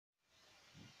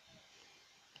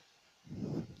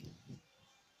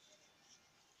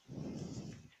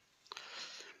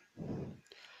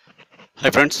Hi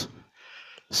friends.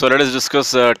 So let us discuss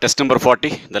test number 40,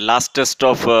 the last test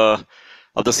of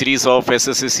the series of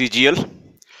SSC CGL.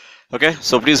 Okay,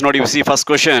 so please note, if you see first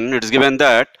question, it is given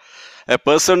that a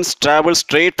person travels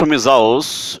straight from his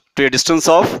house to a distance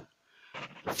of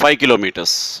 5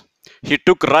 kilometers. He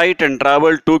took right and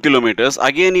traveled 2 kilometers.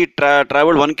 Again he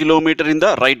traveled 1 kilometer in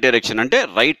the right direction. Ante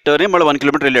right turn 1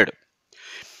 kilometer వెళ్ళాడు.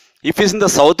 If he is in the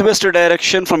southwest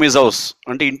direction from his house,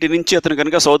 అంటే ఇంటి నుంచి అతను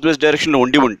కనుక south west డైరెక్షన్లో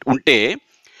ఉంటే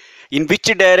in which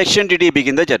direction did he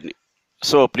begin the journey?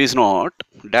 So please note,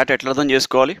 data ఎట్లా అర్థం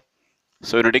చేసుకోవాలి?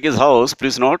 So when you take his house,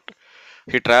 please note,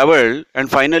 he traveled and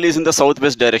finally is in the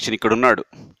southwest direction. ఇక్కడ ఉన్నాడు.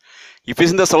 If he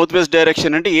is in the southwest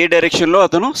direction అంటే ఏ డైరెక్షన్లో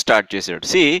అతను start చేశాడు.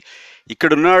 See,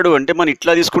 ఇక్కడ ఉన్నాడు అంటే మనం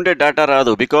ఇట్లా తీసుకుంటే డేటా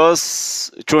రాదు, బికాస్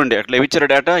చూడండి అట్లా ఇచ్చారు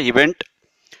data. He went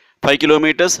 5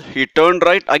 kilometers, he turned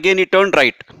right, again he turned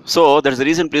right. So that's the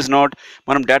reason, please note,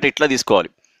 మనం డేటా ఇట్లా తీసుకోవాలి.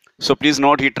 So please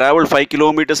note, he traveled 5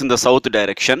 kilometers in the south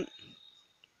direction.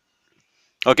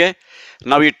 Okay,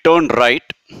 now he turned right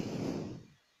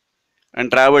and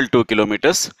traveled 2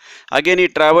 kilometers. Again he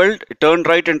turned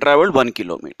right and traveled 1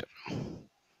 kilometer.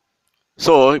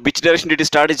 So which direction did he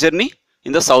start his journey?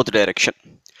 In the south direction.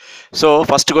 So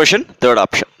first question, third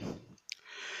option.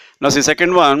 Now see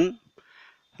second one,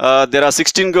 there are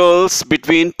 16 girls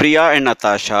between Priya and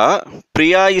Natasha.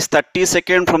 Priya is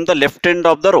 32nd from the left end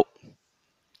of the row.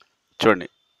 చూడండి,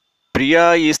 Priya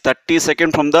is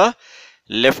 32nd from the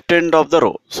left end of the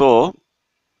row. So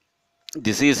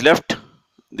this is left,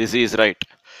 this is right.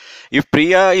 If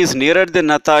Priya is nearer than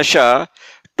Natasha,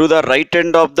 to the right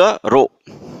end of the row.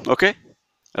 Okay,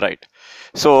 right.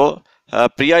 So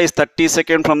Priya is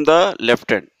 32nd from the left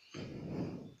end.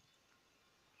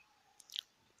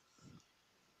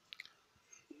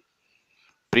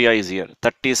 Priya is here,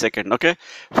 32nd, okay,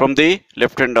 from the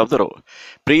left end of the row.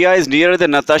 Priya is nearer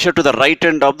than Natasha to the right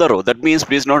end of the row. That means,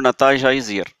 please note, Natasha is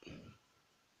here.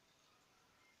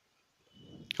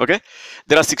 Okay,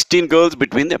 there are 16 girls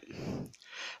between them.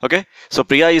 Okay, so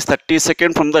Priya is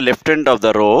 32nd from the left end of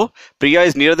the row. Priya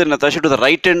is nearer than Natasha to the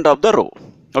right end of the row.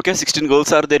 Okay, 16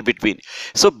 girls are there between.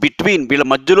 So between వీళ్ళ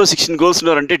మధ్యలో 16 girls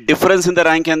ఉన్నారంటే difference in the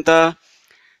rank ఎంత?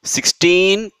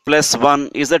 16 plus 1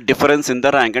 is the difference in the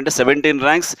rank. And 17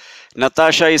 ranks,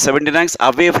 Natasha is 17 ranks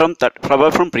away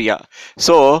from Priya.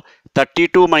 So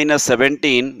 32 minus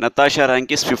 17, Natasha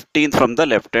rank is 15th from the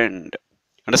left end.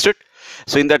 Understood?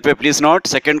 So in that way, please note,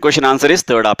 second question answer is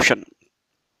third option.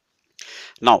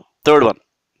 Now third one,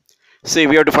 see,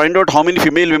 we have to find out how many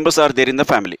female members are there in the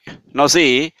family. Now see,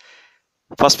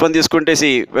 first one తీసుకుంటే,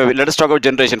 see, let us talk about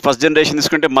generation. First generation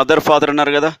తీసుకుంటే mother father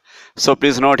అన్నారు కదా. So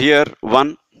please note here,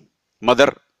 one mother,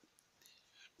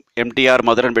 MTR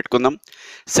mother అని పెట్టుకుందాం.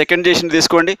 Second generation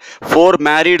తీసుకోండి, 4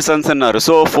 married sons అన్నారు.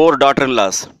 So 4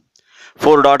 daughter-in-laws,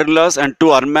 4 daughter-in-laws and 2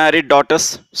 unmarried daughters.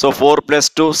 So 4 plus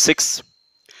 2, 6.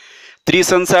 3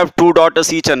 sons have 2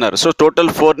 daughters each అన్నారు. So total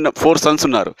 4 sons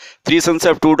ఉన్నారు. 3 sons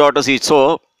have 2 daughters each. So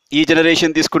ఈ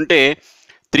generation తీసుకుంటే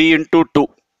 3 into 2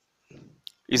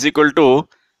 is equal to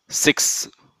 6.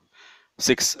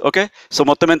 Okay, so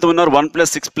మొత్తం ఎంత ఉన్నారు? 1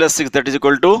 plus 6 plus 6, that is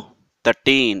equal to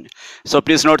 13. So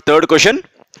please note, third question,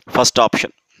 first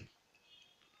option.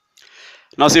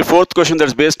 Now see fourth question,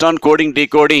 that's based on coding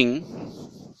decoding.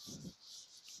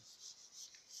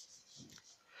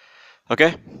 Okay,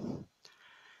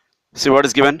 see what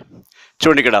is given.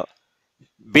 చూడండి ఇక్కడ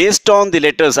based on the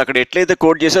letters, అక్కడ ఎట్లయితే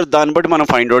code చేశారో దాన్ని బట్టి మనం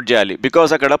find out చేయాలి.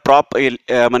 Because అక్కడ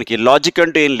మనకి లాజిక్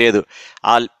అంటే ఏం లేదు,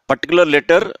 ఆ పర్టికులర్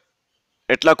లెటర్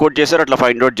ఎట్లా కోడ్ చేశారో అట్లా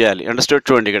ఫైండ్ అవుట్ చేయాలి. అండర్స్టాండ్?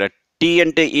 చూడండి ఇక్కడ టీ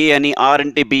అంటే ఏ అని, ఆర్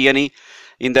అంటే బి అని,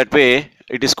 in that way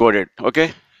it is coded. Okay,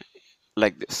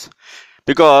 like this.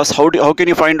 Because how can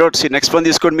you find out? Next one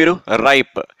తీసుకోండి మీరు,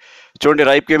 రైప్. చూడండి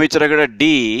రైప్కి ఏమి ఇచ్చారు అక్కడ?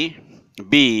 D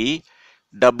B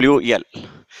WL.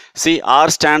 See, R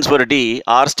stands for D,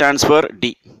 R stands for D.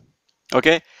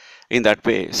 Okay, in that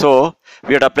way. So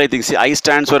we have to apply things. See, I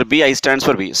stands for B, I stands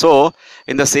for B. So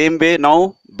in the same way, now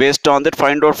based on that,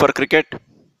 find out for cricket.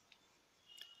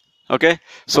 Okay,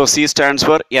 so C stands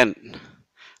for N.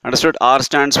 Understood? R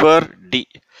stands for D.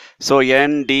 So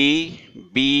N D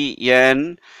B N.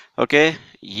 Okay,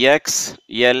 X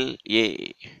L A,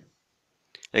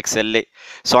 XLA.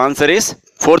 So answer is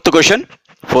fourth question,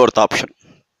 fourth option.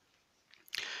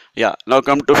 Yeah, now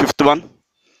come to fifth one.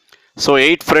 So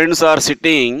 8 friends are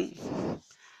sitting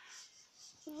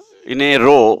in a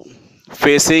row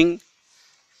facing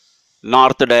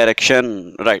north direction,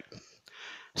 right?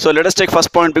 So let us take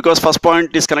first point, because first point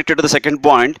is connected to the second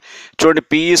point. చూడండి,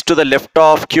 P is to the left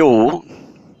of Q,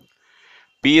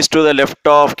 P is to the left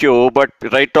of Q but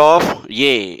right of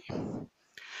A.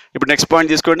 ఇప్పుడు next point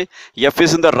తీసుకోండి. F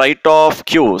is on the right of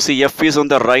Q. See, F is on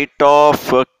the right of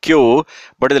Q,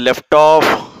 but the left of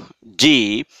G.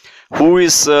 Who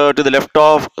is to the left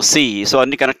of C? So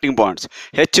అన్ని connecting points.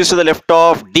 H is to the left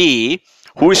of D.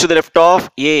 Who is to the left of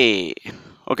A?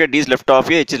 Okay, D is left of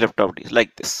A, H is left of D.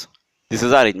 Like this. This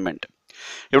is the arrangement.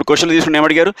 ఇప్పుడు question తీసుకుని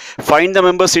ఏమడిగారు? Find the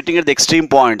members sitting at the extreme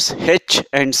points H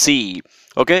and C.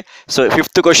 Okay, so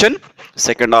fifth question,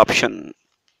 second option.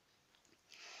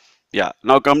 Yeah,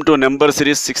 now come to number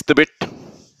series, sixth bit.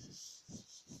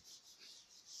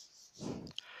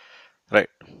 Right,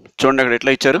 చూడండి అక్కడ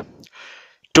ఎట్లా ఇచ్చారు.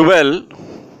 12,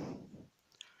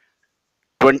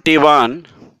 21,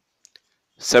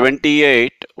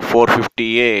 78,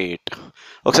 458.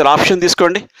 ఒకసారి option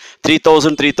తీసుకోండి.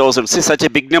 3000, 3000. See, such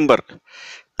a big number.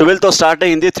 12తో start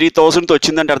అయింది, 3000తో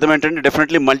వచ్చిందంటే అర్థం ఏంటంటే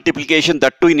definitely multiplication,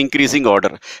 that to in increasing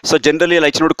order. So generally ఇలా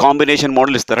ఇచ్చినప్పుడు కాంబినేషన్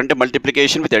మోడల్ ఇస్తారు, అంటే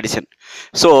multiplication with addition.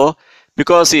 So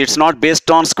because it's not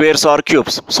based on squares are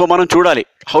cubes, so మనం చూడాలి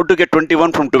how to get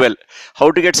 21 from 12, how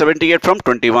to get 78 from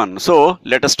 21. So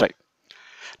let us try.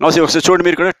 Now ఒకసారి చూడండి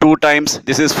మీరు కూడా 2 times,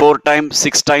 this is 4 times,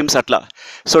 6 times అట్లా.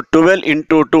 So 12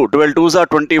 into 2, 12 2s are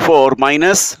 24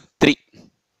 minus 3.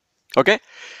 Okay,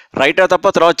 right ఆ తప్ప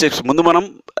తర్వాత ముందు మనం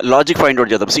లాజిక్ ఫైండ్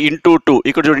అవుట్ చేద్దాం. సో ఇంటూ 2,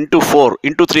 ఇక్కడ చూడండి ఇంటూ 4,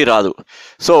 ఇంటూ 3 రాదు.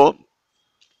 So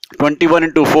 21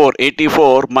 into 4,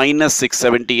 84 minus 6,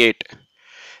 78.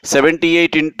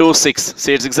 78 into 6,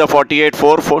 say 6 are 48,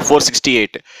 4,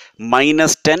 468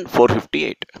 minus 10,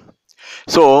 458.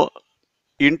 So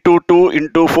into 2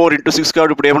 into 4 into 6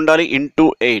 కాబట్టి ఇప్పుడు ఏముండాలి? Into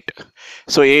 8.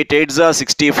 So 8 8s are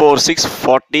 64, 6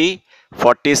 40,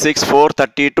 46, 4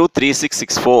 32,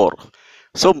 3664.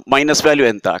 So minus value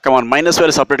ఎంత? కమాన్, మైనస్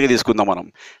వాల్యూ సపరేట్గా తీసుకుందాం మనం.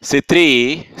 C 3,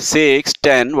 6,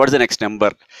 10. What is the next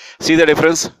number? See the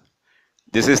difference.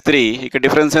 This is 3, ఇక్కడ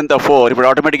difference ఎంత? 4. ఇప్పుడు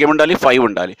ఆటోమేటిక్గా ఏముండాలి? 5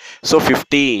 ఉండాలి. So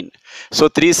 15. So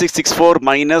 3664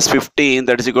 minus 15,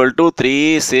 that is equal to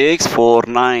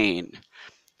 3649.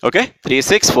 Okay,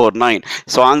 3649.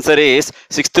 So answer is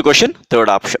sixth question,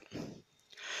 third option.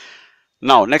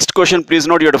 Now next question, please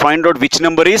note, you have to find out which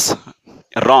number is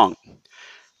wrong.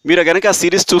 మీరు కనుక ఆ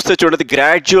series చూస్తే చూడండి,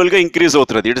 గ్రాడ్యువల్గా ఇంక్రీజ్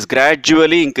అవుతున్నది. It is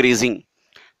gradually increasing.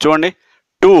 చూడండి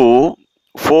 2,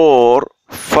 4,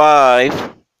 5,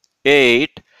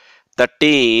 8,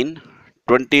 13,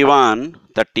 21,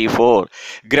 34.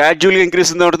 గ్రాడ్యువల్గా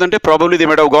increase అవుతుందంటే probably they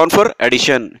might have gone for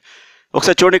addition.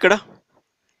 ఒకసారి చూడండి ఇక్కడ.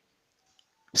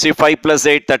 See, 5 plus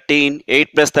 8, 13, 8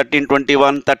 plus 13,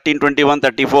 21, 13, 21,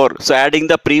 34. So adding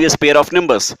the previous pair of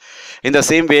numbers. In the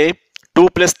same way, 2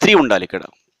 plus 3 ఉండాలి ఇక్కడ.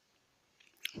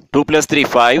 2 plus 3,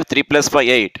 5, 3 plus 5,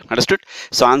 8. Understood?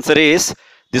 So answer is,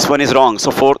 this one is wrong. So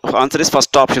answer is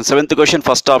first option. Seventh question,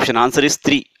 first option. Answer is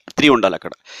 3. 3 ఉండాలి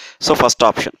అక్కడ. So first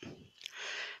option.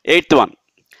 Eighth one.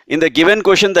 In the given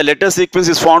question, the letter sequence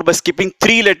is formed by skipping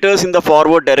 3 letters in the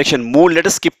forward direction. 3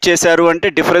 letters skip చేశారు అంటే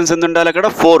difference ఎంత ఉండాలి? అక్కడ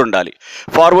 4 ఉండాలి.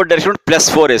 Forward direction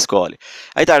 +4 వేసుకోవాలి.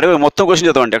 అయితే అక్కడ మొత్తం క్వశ్చన్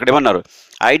చదవండి. అక్కడ ఏమన్నారు?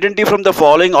 Identify from the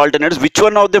following alternatives which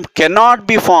one of them cannot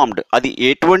be formed. అది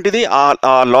ఎటువంటిది,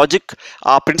 ఆ లాజిక్,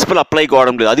 ఆ ప్రిన్సిపల్ అప్లై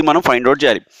కావడం లేదు, అది మనం ఫైండ్ అవుట్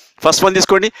చేయాలి. ఫస్ట్ వన్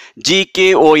తీసుకోండి,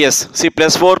 GKOS. C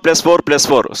 +4 +4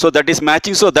 +4. So that is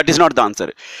matching, so that is not the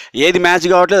answer. ఏది మ్యాచ్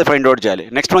కావట్లేదు అది ఫైండ్ అవుట్ చేయాలి.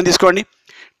 నెక్స్ట్ వన్ తీసుకోండి,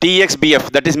 TXBF,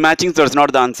 that is matching, so it's not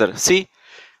the answer. See,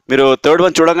 మీరు third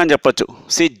one చూడగానే చెప్పొచ్చు.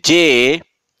 See,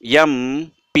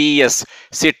 JMPS.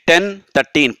 See, 10,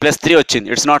 13 plus 3 వచ్చింది,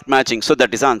 it's not matching, so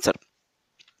that is answer.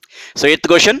 So 8th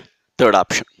question, third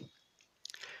option.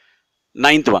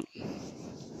 9th one.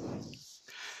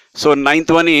 So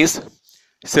 9th one is,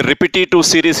 see, repetitive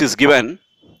series is given.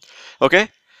 Okay,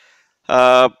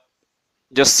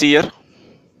 just see here.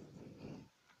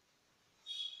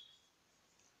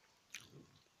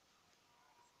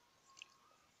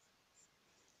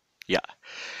 Yeah,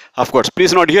 of course,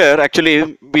 please note here, actually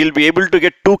we'll be able to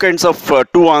get two kinds of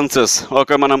two answers.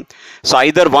 Okay, manam, so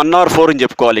either 1 or 4 అని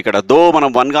చెప్పుకోవాలి ఇక్కడ. దో మనం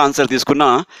 1 గా answer తీసుకున్నా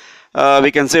we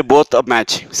can say both a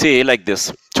match. See, like this.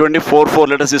 చూడండి 4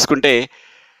 letters తీసుకుంటే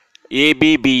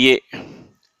ABBA,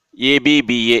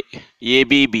 ABBA,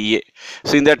 ABBA.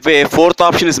 So in that way, fourth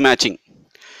option is matching.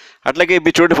 అట్లాగే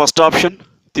చూడండి ఫస్ట్ ఆప్షన్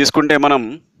తీసుకుంటే మనం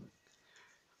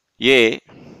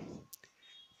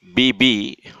ABB,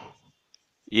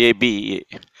 ABA.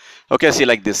 Okay, see,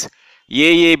 like this.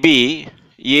 AAB,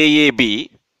 AAB,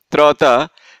 తర్వాత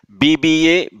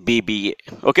BBA, BBA.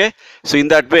 Okay, so in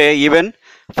that way, even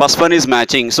first one is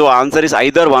matching. So answer is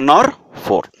either 1 or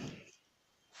 4.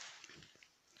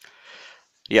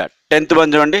 Yeah, 10th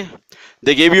one చూడండి.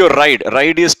 They gave you a ride.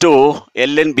 Ride is to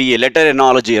LNBA. Letter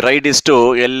analogy. Ride is to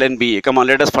LNBA. Come on,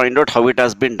 let us find out how it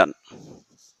has been done.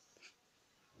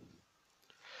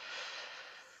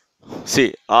 See,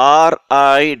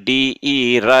 RIDE,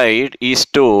 right, is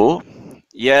to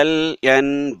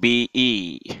LNBE.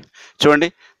 చూడండి,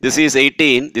 this is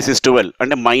 18, this is 12,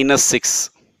 అంటే minus 6.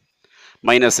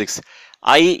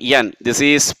 IN, this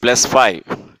is plus 5.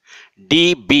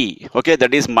 DB, okay,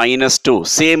 that is minus 2.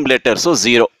 Same letter, so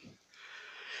 0.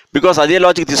 Because అదే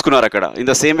logic తీసుకున్నారు అక్కడ. In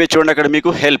the same way చూడండి, అక్కడ మీకు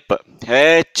help,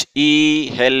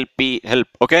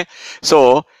 help, okay. So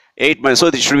 8 so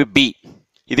this should be B.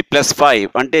 ఇది plus 5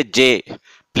 అంటే జే,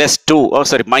 plus 2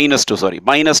 minus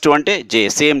 2 అంటే జే,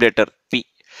 same letter P.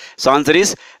 So answer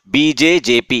is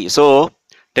BJJP. So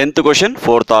 10th question,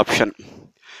 4th option.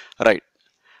 Right.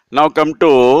 Now come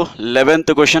to 11th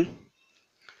question.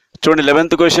 చూడండి,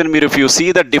 11th question మీరు if you see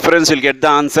the difference will get the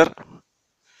answer.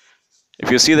 If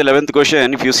you see the 11th question,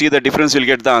 if you see the difference, you'll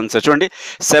get the answer. చూడండి,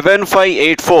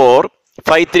 7584,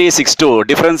 5362.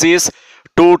 Difference is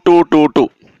 2222.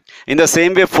 In the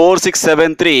same way,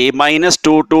 4673 minus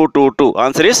 2222.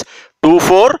 Answer is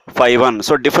 2451.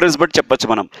 So difference but చెప్పచ్చు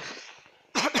మనం.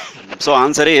 So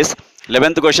answer is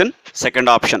 11th question, second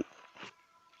option.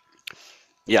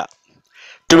 Yeah.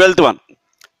 12th one.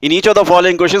 In each of the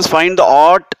following questions, find the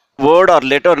odd word or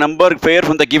letter number pair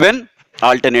from the given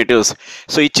alternatives.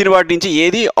 So ఇచ్చిన వాటి నుంచి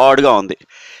ఏది ఆడ్గా ఉంది.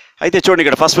 అయితే చూడండి,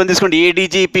 ఇక్కడ ఫస్ట్ వన్ తీసుకోండి,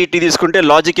 ADGPT తీసుకుంటే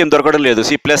లాజిక్ ఏం దొరకడం లేదు.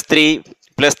 సి ప్లస్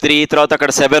త్రీ తర్వాత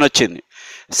అక్కడ 7 వచ్చింది,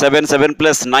 7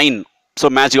 ప్లస్ 9, సో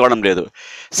మ్యాచ్ కావడం లేదు.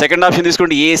 సెకండ్ ఆప్షన్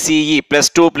తీసుకోండి, ACE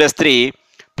 +2 +3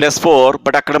 +4,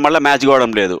 బట్ అక్కడ మళ్ళీ మ్యాచ్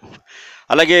కావడం లేదు.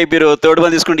 అలాగే మీరు థర్డ్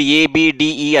వన్ తీసుకోండి,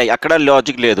 ABDEI, అక్కడ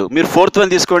లాజిక్ లేదు. మీరు ఫోర్త్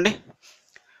వన్ తీసుకోండి.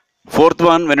 Fourth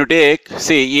one when you take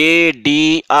C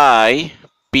ADIPY,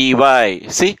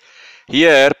 C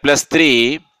here +3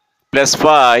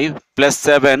 +5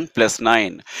 +7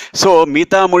 +9. So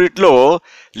మిగతా మూడిట్లో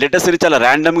లెటర్స్ అని చాలా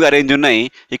ర్యాండమ్గా అరేంజ్ ఉన్నాయి,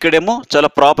 ఇక్కడేమో చాలా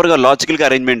ప్రాపర్గా లాజికల్గా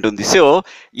అరేంజ్మెంట్ ఉంది. సో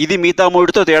ఇది మిగతా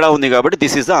మూడితో తేడా ఉంది కాబట్టి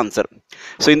this is the answer.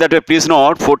 So in that way please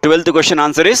note, for 12th question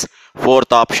answer is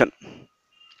 4th option.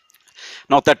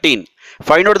 Now 13.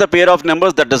 Find out the pair of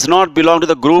numbers that does not belong to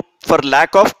the group for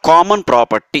lack of common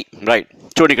property. Right.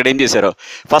 చూడండి, ఇక్కడ ఏం చేశారు.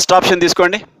 First option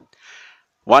తీసుకోండి,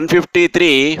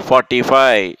 153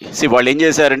 45. C వాళ్ళు ఏం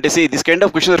చేశారంటే, see this kind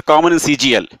of questions are common in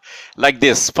CGL like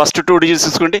this. First 2 digits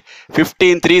తీసుకోండి,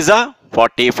 15 3s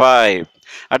 45.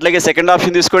 అట్లాగే సెకండ్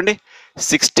ఆప్షన్ తీసుకోండి,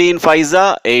 16 5s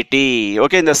 80.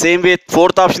 Okay, in the same way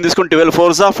fourth option తీసుకోండి, 12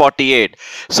 4s 48.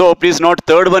 So please note,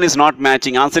 third one is not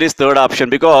matching. Answer is third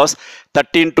option because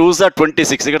 13 2s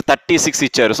 26, ఇక్కడ 36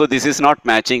 ఇచ్చారు. So this is not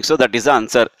matching. So that is the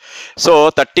answer. So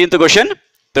 13th question,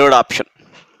 third option.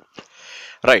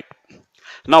 Right.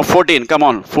 Now 14, come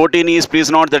on. 14 is, please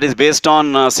note, that is based on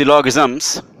syllogisms.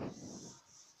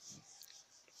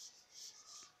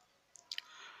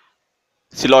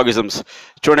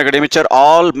 చూడండి, ఇక్కడ ఏమి ఇచ్చారు,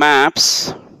 all maps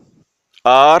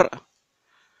are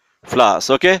flowers.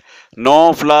 Okay, no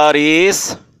flower is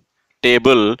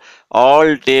table, all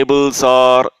tables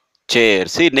are chair.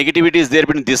 See, negativity is there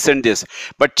between this and this,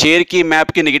 but chair ki map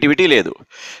ki negativity లేదు.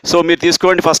 So మీరు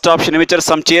తీసుకోండి, first option ఏమి ఇచ్చారు,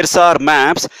 some chairs are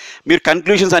maps. మీరు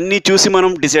conclusions అన్నీ చూసి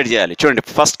మనం decide చేయాలి. చూడండి,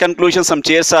 first conclusion some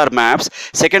chairs are maps,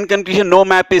 second conclusion no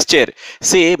map is chair.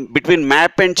 See, between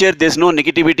map and chair there is no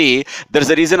negativity. There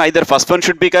is a reason either first one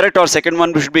should be correct or second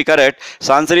one should be correct. So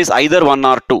answer is either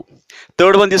 1 or 2.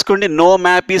 Third one తీసుకోండి, no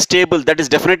map is table, that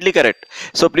is definitely correct.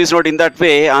 So please note, in that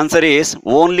way answer is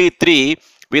only 3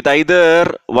 with either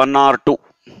 1 or 2.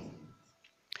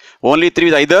 Only 3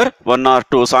 with either 1 or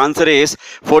 2. So answer is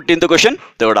 14th question,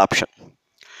 third option.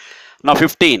 Now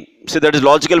 15. See, that is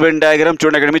logical Venn diagram.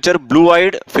 చూడండి, అక్కడ ఇచ్చారు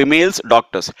blue-eyed females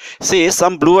doctors. See,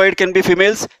 some blue-eyed can be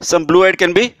females, some blue-eyed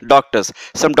can be doctors.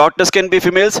 Some doctors can be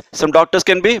females, some doctors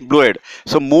can be blue-eyed.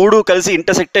 So మూడు కలిసి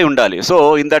intersect అయి ఉండాలి. So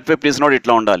in that way please note,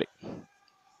 ఇట్లా ఉండాలి.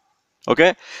 Okay,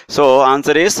 so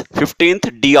answer is 15th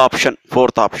D option,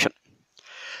 4th option.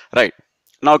 Right.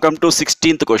 Now come to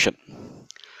 16th question.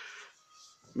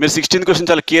 మీరు 16th question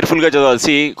చాలా కేర్ఫుల్గా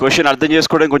చదవాల్సి, question అర్థం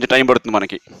చేసుకోవడానికి కొంచెం టైం పడుతుంది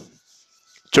మనకి.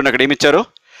 చూడండి, అక్కడ ఏమి ఇచ్చారు,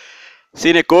 See,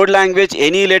 in a code language,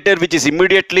 any letter which is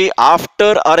immediately after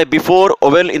or before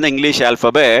vowel in the English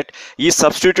alphabet is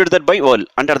substituted that by vowel.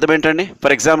 అంటే అర్థం ఏంటండి?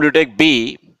 For example, you take B,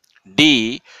 D,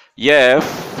 F,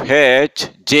 H,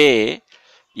 J,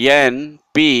 N,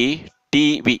 P, T,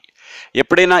 V.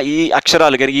 ఎప్పుడైనా ఈ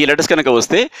అక్షరాలు కనుక, ఈ letters కనుక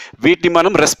వస్తే వీటిని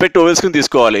మనం రెస్పెక్ట్ ఓవెల్స్ కింద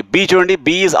తీసుకోవాలి. బి చూడండి,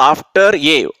 B is after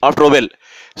A, after oval.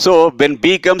 So when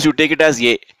B comes you take it as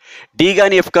a. D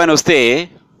కానీ ఎఫ్ కానీ వస్తే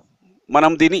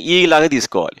మనం దీన్ని ఈ లాగా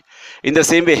తీసుకోవాలి. In the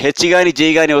same way H కానీ జే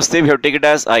కానీ వస్తే we have take it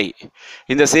as I.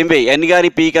 In the same way ఎన్ కానీ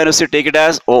పి కానీ వస్తే take it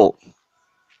as oh.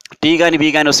 Tea కానీ బి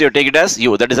కానీ వస్తే take it as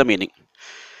you. That is the meaning.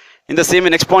 In the same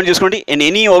next point చూసుకోండి, in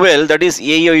any oval that is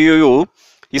a you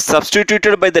is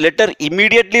substituted by the letter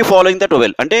immediately following that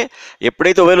vowel. అంటే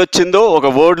ఎప్పుడైతే vowel వచ్చిందో ఒక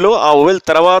వర్డ్లో ఆ vowel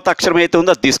తర్వాత అక్షరం అయితే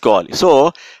ఉందో అది తీసుకోవాలి. So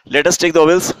let us take the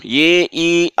vowels ఏ ఈ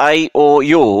ఐ ఓ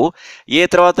యు. ఏ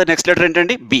తర్వాత నెక్స్ట్ లెటర్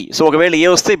ఏంటండి బి. సో ఒకవేళ ఏ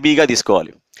వస్తే బిగా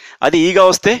తీసుకోవాలి, అది ఈగా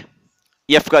వస్తే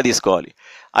ఎఫ్గా తీసుకోవాలి,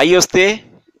 ఐ వస్తే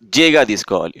జేగా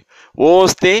తీసుకోవాలి, ఓ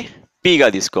వస్తే పీగా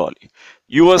తీసుకోవాలి,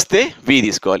 యు వస్తే వి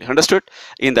తీసుకోవాలి. Understood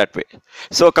in that way.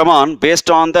 So come on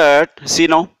based on that see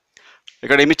now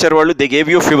ఇక్కడ ఏమి ఇచ్చారు వాళ్ళు, they gave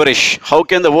you ఫివరిష్. How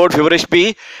can the word ఫివరిష్ B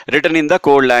return in the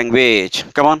code language?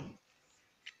 Come on,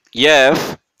 F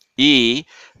ఈ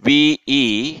VE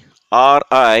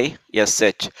RI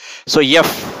SH. So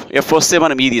F వస్తే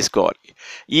మనం ఈ తీసుకోవాలి,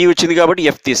 ఈ వచ్చింది కాబట్టి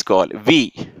ఎఫ్ తీసుకోవాలి,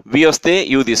 వి వస్తే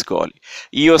యూ తీసుకోవాలి,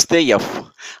 ఈ వస్తే F.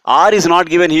 Are is not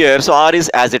given here, so are is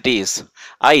as it is.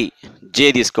 I జే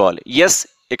తీసుకోవాలి, ఎస్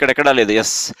ఇక్కడెక్కడా లేదు,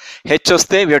 ఎస్. హెచ్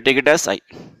వస్తే we have take it as I.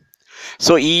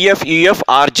 So EF, UF,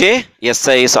 RJ,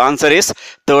 SI. So answer is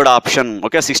third option.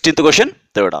 Okay, 16th question,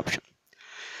 third option.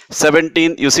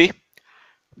 17th, you see,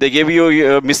 they gave you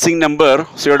a missing number,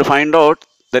 so you have to find out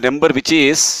the number which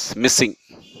is missing.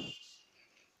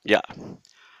 Yeah.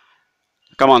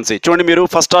 Come on, see. చూడండి మీరు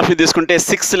first option తీసుకుంటే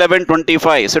 6, 11,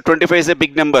 25. So 25 is a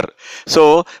big number. So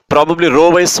probably row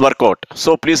wise workout. So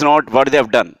please note what they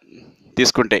have done.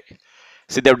 తీసుకుంటే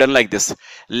see they have done like this.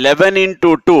 11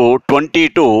 into 2,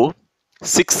 22.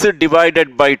 6 divided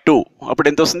by 2 అప్పుడు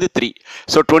ఎంత వస్తుంది 3.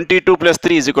 So 22 plus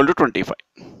 3 is equal to 25.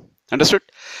 Understood?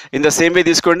 In the same way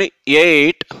తీసుకోండి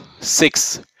 8, 6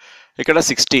 ఇక్కడ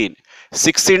 16.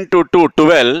 6 into 2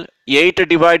 12. 8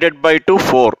 divided by 2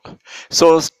 4. So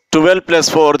 12 plus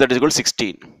 4 that is equal to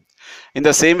 16. In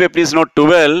the same way please note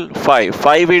 12 5.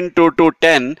 5 into 2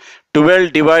 10. 12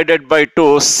 divided by 2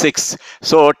 6.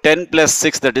 So 10 plus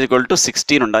 6 that is equal to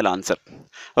 16 ఉండాలి answer.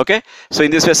 Okay, so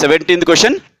in this way 17th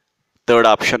question, third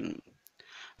option.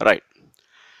 Right.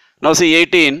 Now see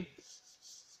 18.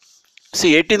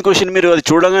 See 18th question మీరు అది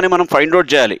చూడగానే మనం find out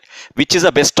చేయాలి which is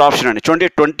the best option అండి. చూడండి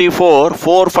 24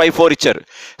 4 5 4 ఇచ్చారు.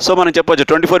 So మనం చెప్పొచ్చు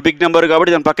 24 బిగ్ నెంబర్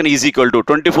కాబట్టి దాని పక్కన is equal to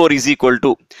 24 is equal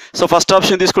to. So first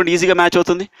option తీసుకోండి, ఈజీగా మ్యాచ్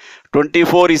అవుతుంది.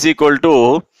 24 is equal to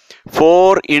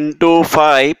 4 into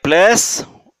 5 plus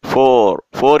 4.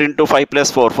 4 into 5 plus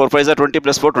 4. 4 5s are 20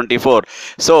 plus 4 24.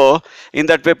 So in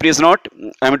that way please note,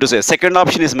 I mean to say second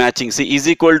option is matching. See is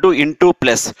equal to into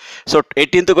plus. So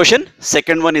 18th question,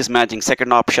 second one is matching,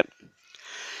 second option.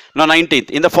 Now 19th,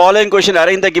 in the following question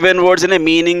arrange the given words in a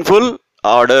meaningful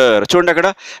order. చూడండి అక్కడ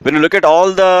when you look at all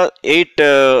the 8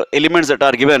 elements that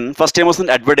are given, first time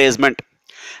వస్తుంది advertisement.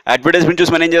 Advertisement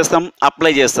చూసి మనం ఏం చేస్తాం,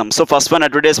 apply చేస్తాం. So first one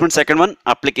advertisement, second one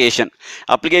application.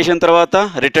 Application తర్వాత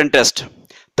return test,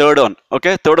 third one.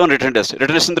 Okay, third one return test.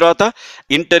 Return test తర్వాత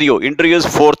interview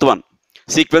fourth one,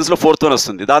 సీక్వెన్స్లో fourth one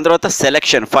వస్తుంది. దాని తర్వాత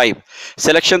సెలెక్షన్ 5,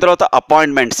 సెలెక్షన్ తర్వాత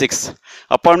అపాయింట్మెంట్ 6,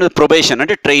 అపాయింట్మెంట్ ప్రొబేషన్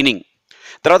అంటే ట్రైనింగ్,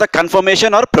 తర్వాత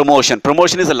confirmation are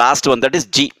promotion is the last one, that is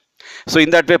G. So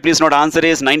in that way please note answer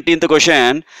is 19th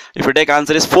question. If you take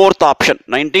answer is fourth option,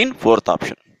 19 fourth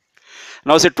option.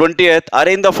 Now say 20th,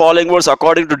 arrange the following words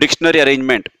according to dictionary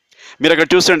arrangement. మీరు అక్కడ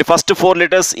చూడండి first 4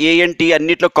 letters ANT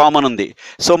అన్నిట్లో common ఉంది.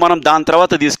 So మనం దాని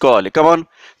తర్వాత తీసుకోవాలి. కమాన్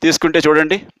తీసుకుంటే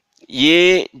చూడండి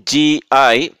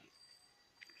AGI,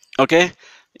 okay,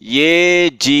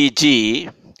 AGG,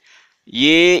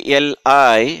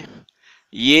 ALI,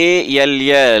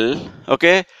 ALL,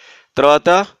 okay, తర్వాత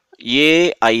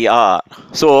AIR.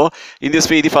 So in this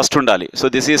way ఇది ఫస్ట్ ఉండాలి. So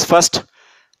this is first,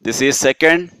 this is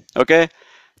second, okay,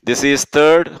 this is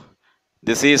third,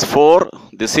 this is 4,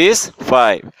 this is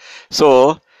 5. So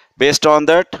based on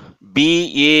that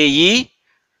BAECD.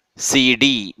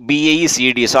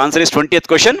 So answer is 20th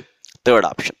question, third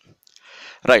option.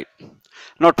 Right.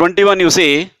 Now 21 you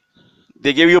see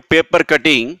they give you paper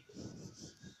cutting.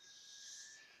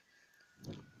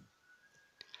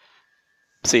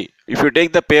 See if you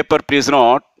take the paper, please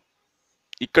note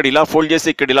ikkada ila fold chesi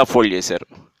ikkada ila fold chesaru.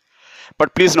 But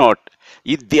please note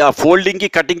ఇది ఆ ఫోల్డింగ్కి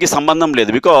కటింగ్కి సంబంధం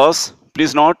లేదు. Because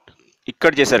please not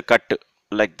ఇక్కడ చేశారు cut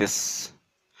like this,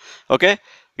 okay,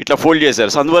 ఇట్లా fold చేశారు.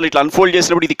 So అందువల్ల ఇట్లా అన్ఫోల్డ్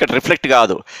చేసినప్పుడు ఇది ఇక్కడ రిఫ్లెక్ట్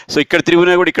కాదు. సో ఇక్కడ 3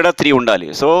 ఉన్నాయి కూడా ఇక్కడ 3 ఉండాలి.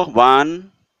 So 1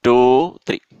 2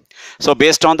 3. So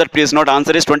based on that please note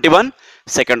answer is 21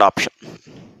 second option.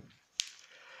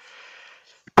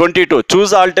 22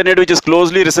 choose alternative which is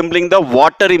closely resembling the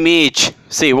water image.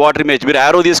 C water image మీరు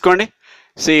యారో తీసుకోండి.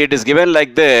 See it is given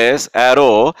like this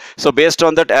arrow. So based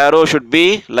on that arrow should be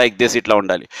like this, itla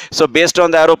undali. So based on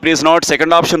the arrow please note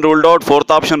second option ruled out, fourth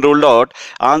option ruled out.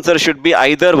 Answer should be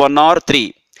either 1 or 3.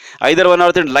 Either 1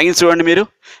 or 3. Lines chudandi meeru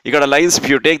ikkada lines, if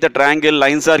you take the triangle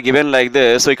lines are given like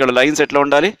this. So ikkada lines etla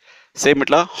undali, same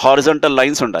itla horizontal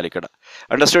lines undali ikkada.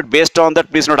 Understood? Based on that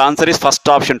please note answer is first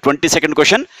option. 22nd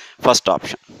question, first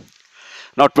option.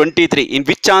 Now 23. In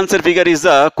which answer figure is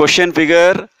the question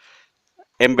figure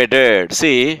embedded?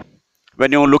 See,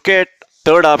 when you look at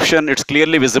third option, it's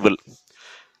clearly visible.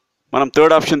 మనం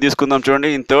third option తీసుకుందాం చూడండి.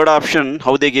 In third option,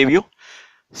 how they gave you?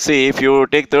 See, if you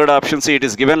take third option, see, it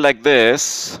is given like this.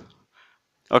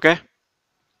 Okay.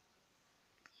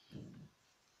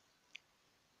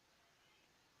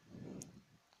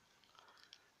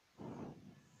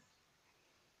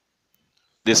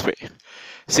 This way.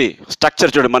 See, structure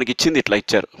చూడండి మనకి ఇచ్చింది ఇట్లా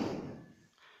ఇచ్చారు.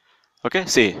 Okay,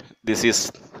 see, this is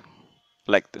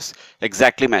like this,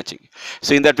 exactly matching. So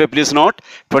in that way, please note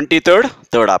 23rd,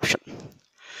 third option.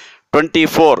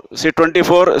 24, see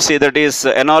 24, see that is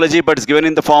analogy, but it's given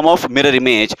in the form of mirror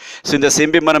image. So in the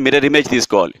same way, మనం mirror image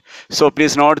తీసుకోవాలి. So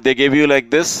please note, they gave you like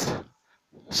this.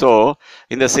 So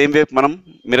in the same way, మనం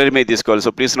mirror image తీసుకోవాలి.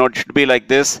 So please note, it should be like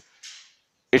this.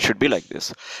 It should be like this.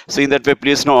 So in that way,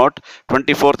 please note,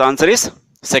 24th answer is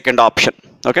second option.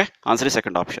 Okay, answer is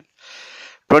second option.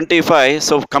 25,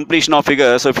 so completion of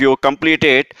figure. So if you complete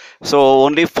it, so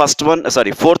only fourth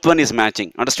one is matching.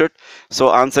 Understood? So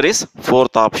answer is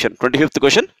fourth option. 25th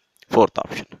question, fourth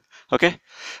option. Okay.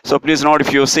 So please note,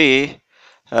 if you see,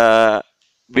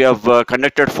 we have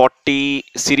conducted 40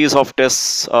 series of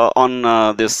tests on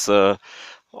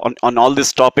on all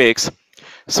these topics.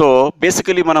 So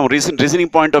basically, మనం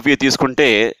reasoning point of view తీసుకుంటే,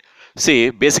 see,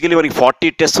 basically మనకి 40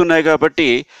 tests ఉన్నాయి కాబట్టి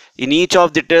in each of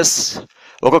the tests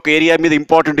ఒక్కొక్క area మీద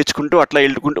important ఇచ్చుకుంటూ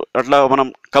అట్లా మనం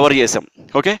కవర్ చేసాం.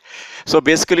 Okay. So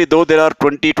basically though there are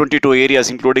 22 areas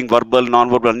including verbal,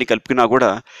 non verbal అన్ని కలిపినా కూడా,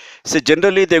 so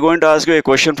generally they going to ask you A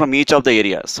question from each of the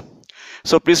areas.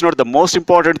 So please note, the most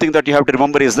important thing that you have to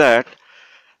remember is that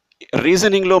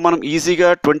రీజనింగ్లో మనం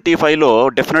ఈజీగా 25లో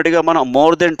డెఫినెట్గా మనం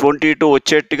more than 22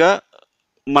 వచ్చేట్టుగా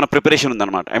మన preparation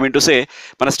ఉందన్నమాట. I mean to say,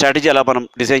 మన strategy అలా మనం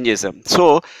design చేసాం. So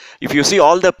if you see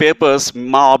all the papers,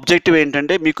 మా ఆబ్జెక్టివ్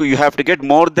ఏంటంటే మీకు you have to get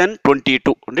more than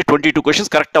 22, అంటే 22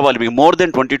 క్వశ్చన్స్ కరెక్ట్ అవ్వాలి, మీకు మోర్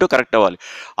దెన్ 22 కరెక్ట్ అవ్వాలి.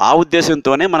 ఆ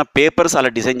ఉద్దేశంతోనే మన పేపర్స్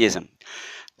అలా డిజైన్ చేసాం.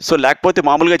 సో లేకపోతే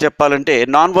మామూలుగా చెప్పాలంటే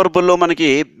నాన్ వర్బల్లో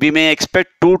మనకి వి మే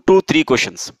ఎక్స్పెక్ట్ 2 to 3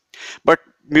 క్వశ్చన్స్, బట్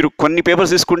మీరు కొన్ని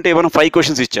పేపర్స్ తీసుకుంటే మనం 5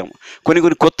 క్వశ్చన్స్ ఇచ్చాము,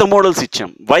 కొన్ని కొత్త మోడల్స్ ఇచ్చాం.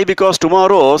 వై? బికాస్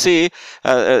టుమారో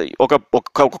ఒక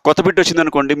కొత్త బిట్ వచ్చింది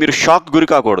అనుకోండి, మీరు షాక్ గురి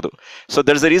కాకూడదు. So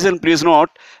that is the reason, please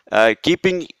note,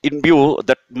 keeping in view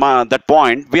that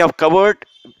point, we have covered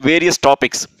various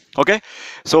topics. Okay.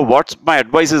 So what's my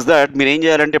advice is that, మీరు ఏం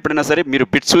చేయాలంటే ఎప్పుడైనా సరే మీరు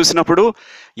బిట్స్ చూసినప్పుడు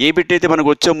ఏ బిట్ అయితే మనకు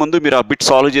వచ్చే ముందు మీరు ఆ బిట్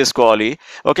సాల్వ్ చేసుకోవాలి.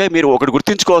 ఓకే. మీరు ఒకటి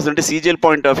గుర్తుంచుకోవాల్సింటే CGL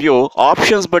point of view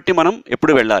options బట్టి మనం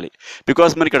ఎప్పుడు వెళ్ళాలి.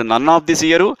 బికాస్ మనకి ఇక్కడ none of this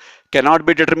year, cannot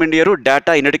be determined year,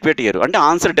 data inadequate year, అంటే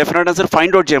answer definite answer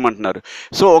find out చేయమంటున్నారు.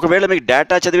 సో ఒకవేళ మీకు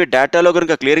డేటా చదివి డేటాలో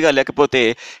కనుక క్లియర్గా లేకపోతే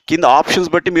కింద ఆప్షన్స్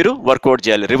బట్టి మీరు వర్కౌట్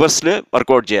చేయాలి, రివర్స్లో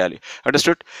వర్కౌట్ చేయాలి.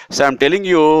 Understood? So I'm telling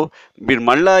you, మీరు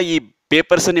మళ్ళీ ఈ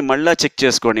పేపర్స్ని మళ్ళీ చెక్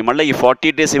చేసుకోండి. మళ్ళీ ఈ 40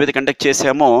 days ఏవైతే కండక్ట్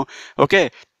చేసామో, ఓకే,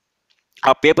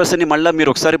 ఆ పేపర్స్ని మళ్ళీ మీరు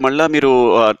ఒకసారి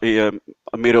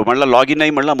మీరు మళ్ళీ లాగిన్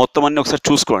అయ్యి మళ్ళీ మొత్తం అన్ని ఒకసారి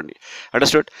చూసుకోండి.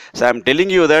 Understood? So I'm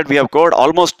telling you that we have covered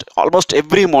almost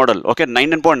every model. Okay.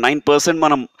 99.9%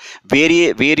 మనం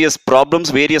వేరియస్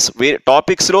ప్రాబ్లమ్స్,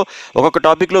 టాపిక్స్లో, ఒక్కొక్క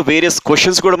టాపిక్లో వేరియస్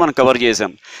క్వశ్చన్స్ కూడా మనం కవర్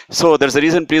చేసాం. So that's the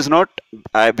reason, please note,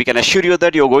 we can assure you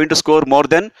that you are going to score more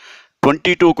than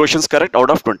 22 questions correct out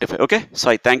of 25. Okay. So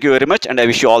I thank you very much and I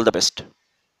wish you all the best.